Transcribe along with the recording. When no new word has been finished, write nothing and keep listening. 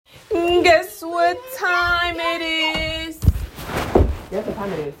what time it is. Guess what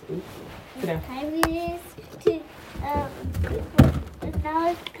time it is. Oops. Sit down. Time it is to now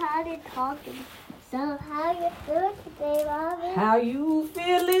it's kind of talking. So how you feeling today, Mommy? How you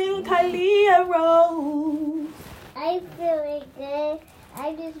feeling, Kylie Rose? I'm feeling good.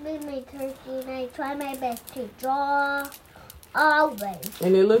 I just made my turkey and I try my best to draw always.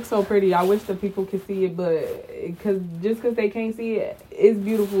 And it looks so pretty. I wish the people could see it, but because they can't see it, it's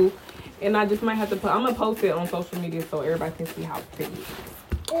beautiful. And I just might have to I'm gonna post it on social media so everybody can see how pretty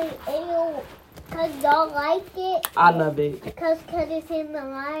it is. Because y'all like it. I love it. Because it's in the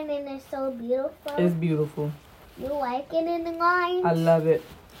line and it's so beautiful. It's beautiful. You like it in the line? I love it.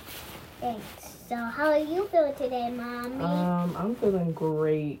 Thanks. So how are you feeling today, Mommy? I'm feeling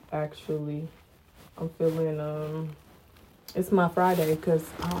great, actually. I'm feeling, it's my Friday because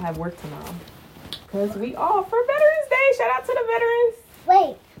I don't have work tomorrow. Because we off for Veterans Day. Shout out to the veterans.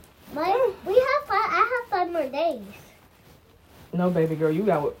 Wait, I have 5 more days. No, baby girl, you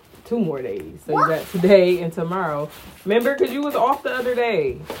got 2 more days. So you got today and tomorrow. Remember, because you was off the other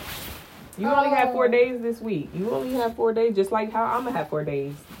day. You only have 4 days this week. You only have 4 days, just like how I'm going to have 4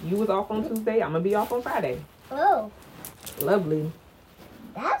 days. You was off on Tuesday. I'm going to be off on Friday. Oh. Lovely.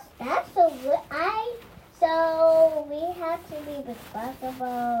 That's so good. So we have to be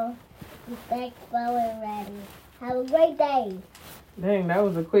responsible, respectful, and ready. Have a great day. Dang, that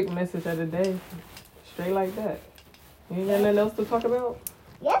was a quick message of the day. Straight like that. You ain't got nothing else to talk about?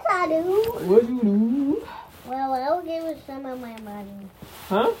 Yes, I do. What you do? Well, I'll give you some of my money.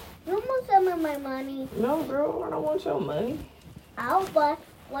 Huh? You want some of my money? No, girl, I don't want your money. I'll buy.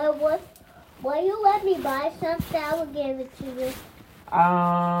 Will you let me buy something? I will give it to you.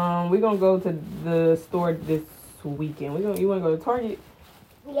 We're gonna go to the store this weekend. You wanna go to Target?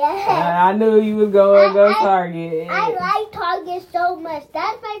 Yeah. I knew you was going to go Target. I like Target so much.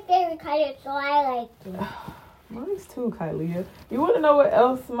 That's my favorite kind, so I like it. Mine's too, Kylie. You want to know what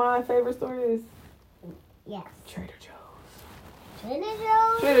else my favorite store is? Yes. Trader Joe's. Trader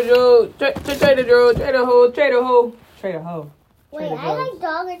Joe's? Trader Joe's. Trader Joe's. Trader Ho. Trader Ho. Trader Ho. Wait, I like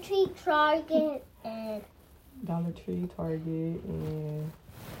Dollar Tree, Target, and... Dollar Tree, Target, and...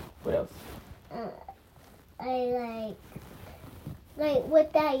 What else? I like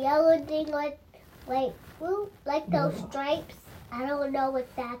with that yellow thing, like those stripes. I don't know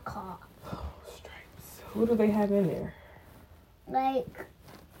what that called. Oh, stripes. What do they have in there? Like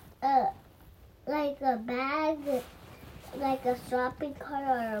a bag, like a shopping cart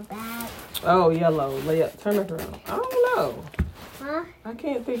or a bag. Oh, yellow. Turn it around. I don't know. Huh? I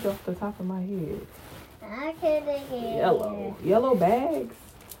can't think off the top of my head. I can't think of Yellow. Yellow bags?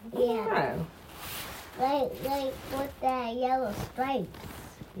 Yeah. Like with that yellow stripes.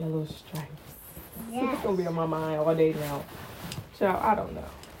 Yellow stripes. Yeah. It's gonna be on my mind all day now. Child, I don't know.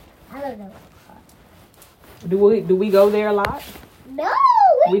 I don't know. Do we go there a lot? No,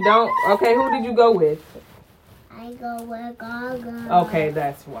 we don't. Okay, who did you go with? I go with Gaga. Okay,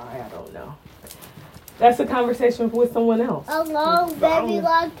 that's why I don't know. That's a conversation with someone else. A very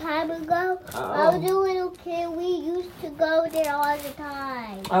long time ago, I was a little kid. We used to go there all the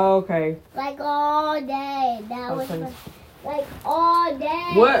time. Oh, okay. Like all day. That was like all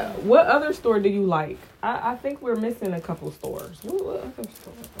day. What other store do you like? I think we're missing a couple stores. What other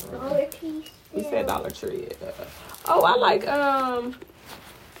store? Dollar Tree. You said Dollar Tree. Oh, I like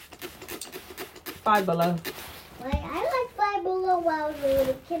Five Below. Like I like Five Below when I was a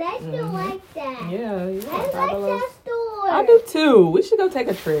little kid. I still like that. Yeah, I like that store. I do too. We should go take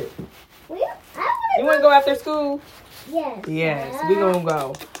a trip. You want to go after school? Yes. Yes, we gonna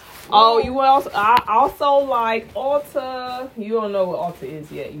go. Oh, you also? I also like Ulta. You don't know what Ulta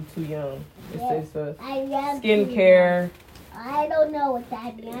is yet. You too young. It's a skincare. I don't know what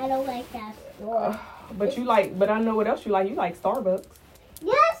that means. I don't like that store. But I know what else you like. You like Starbucks.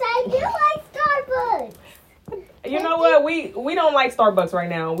 Yes, I do like Starbucks. You know what? We don't like Starbucks right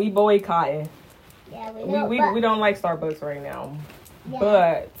now. We boycotting. Yeah, we don't like Starbucks right now. Yeah.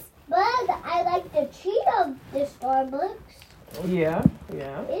 But I like the treat of the Starbucks. Yeah.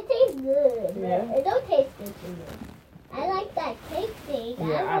 It tastes good. Yeah. It don't taste good to me. I like that cake thing.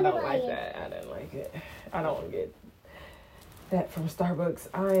 Yeah, I don't like that. I didn't like it. I don't get that from Starbucks.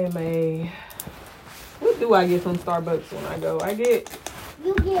 What do I get from Starbucks when I go?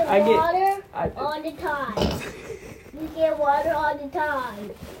 You get water all the time. You get water all the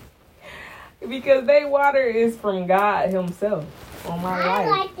time. Because they water is from God himself on my life. I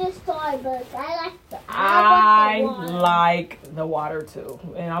like the Starbucks. I like the water too.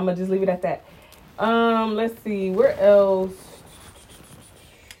 And I'm going to just leave it at that. Let's see. Where else?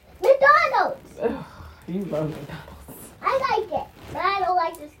 McDonald's. Ugh, you love McDonald's. I like it. But I don't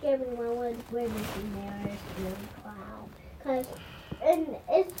like the everyone was Grimace in there. It's really clown. Cause and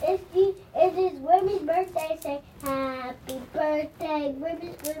it's his Grimace's birthday. Say happy birthday,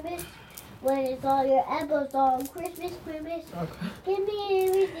 Grimace. When it's all your apples on Christmas. Okay. Give me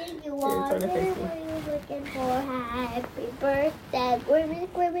everything you want. turn it What facing. are you looking for? Happy birthday,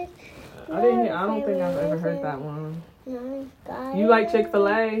 Grimace. I don't think I've ever heard that one. No, You like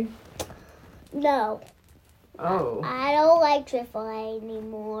Chick-fil-A? No, Oh. I don't like Chick-fil-A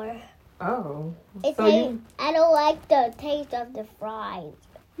anymore. Oh. It So I don't like the taste of the fries.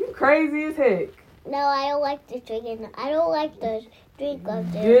 you crazy as heck. No, I don't like the drink. I don't like the drink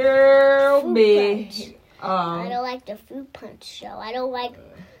of the Girl, fruit me. punch. I Um, don't like the fruit punch show. I don't like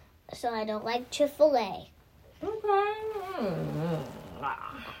Chick-fil-A. okay.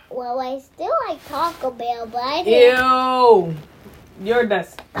 Well, I still like Taco Bell, but I didn't. Ew. You're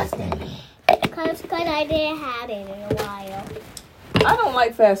disgusting. Cause I didn't have it in a while. I don't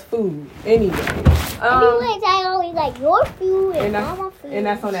like fast food anyway. Anyways, I only like your food and mama food and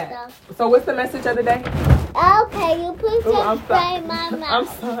that's on that. stuff. So what's the message of the day? Okay, you put Ooh, I'm some sorry. in my I'm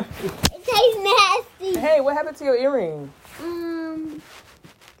mouth. sorry. It tastes nasty. Hey, what happened to your earring?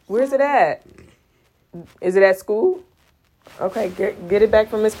 Where's it at? Is it at school? Okay, get it back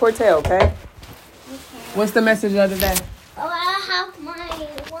from Miss Portel, okay? Okay. What's the message of the day? Oh, I have my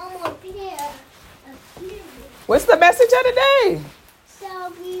one more pair of earrings. What's the message of the day?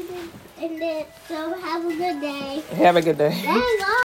 So have a good day. Have a good day. Hang on.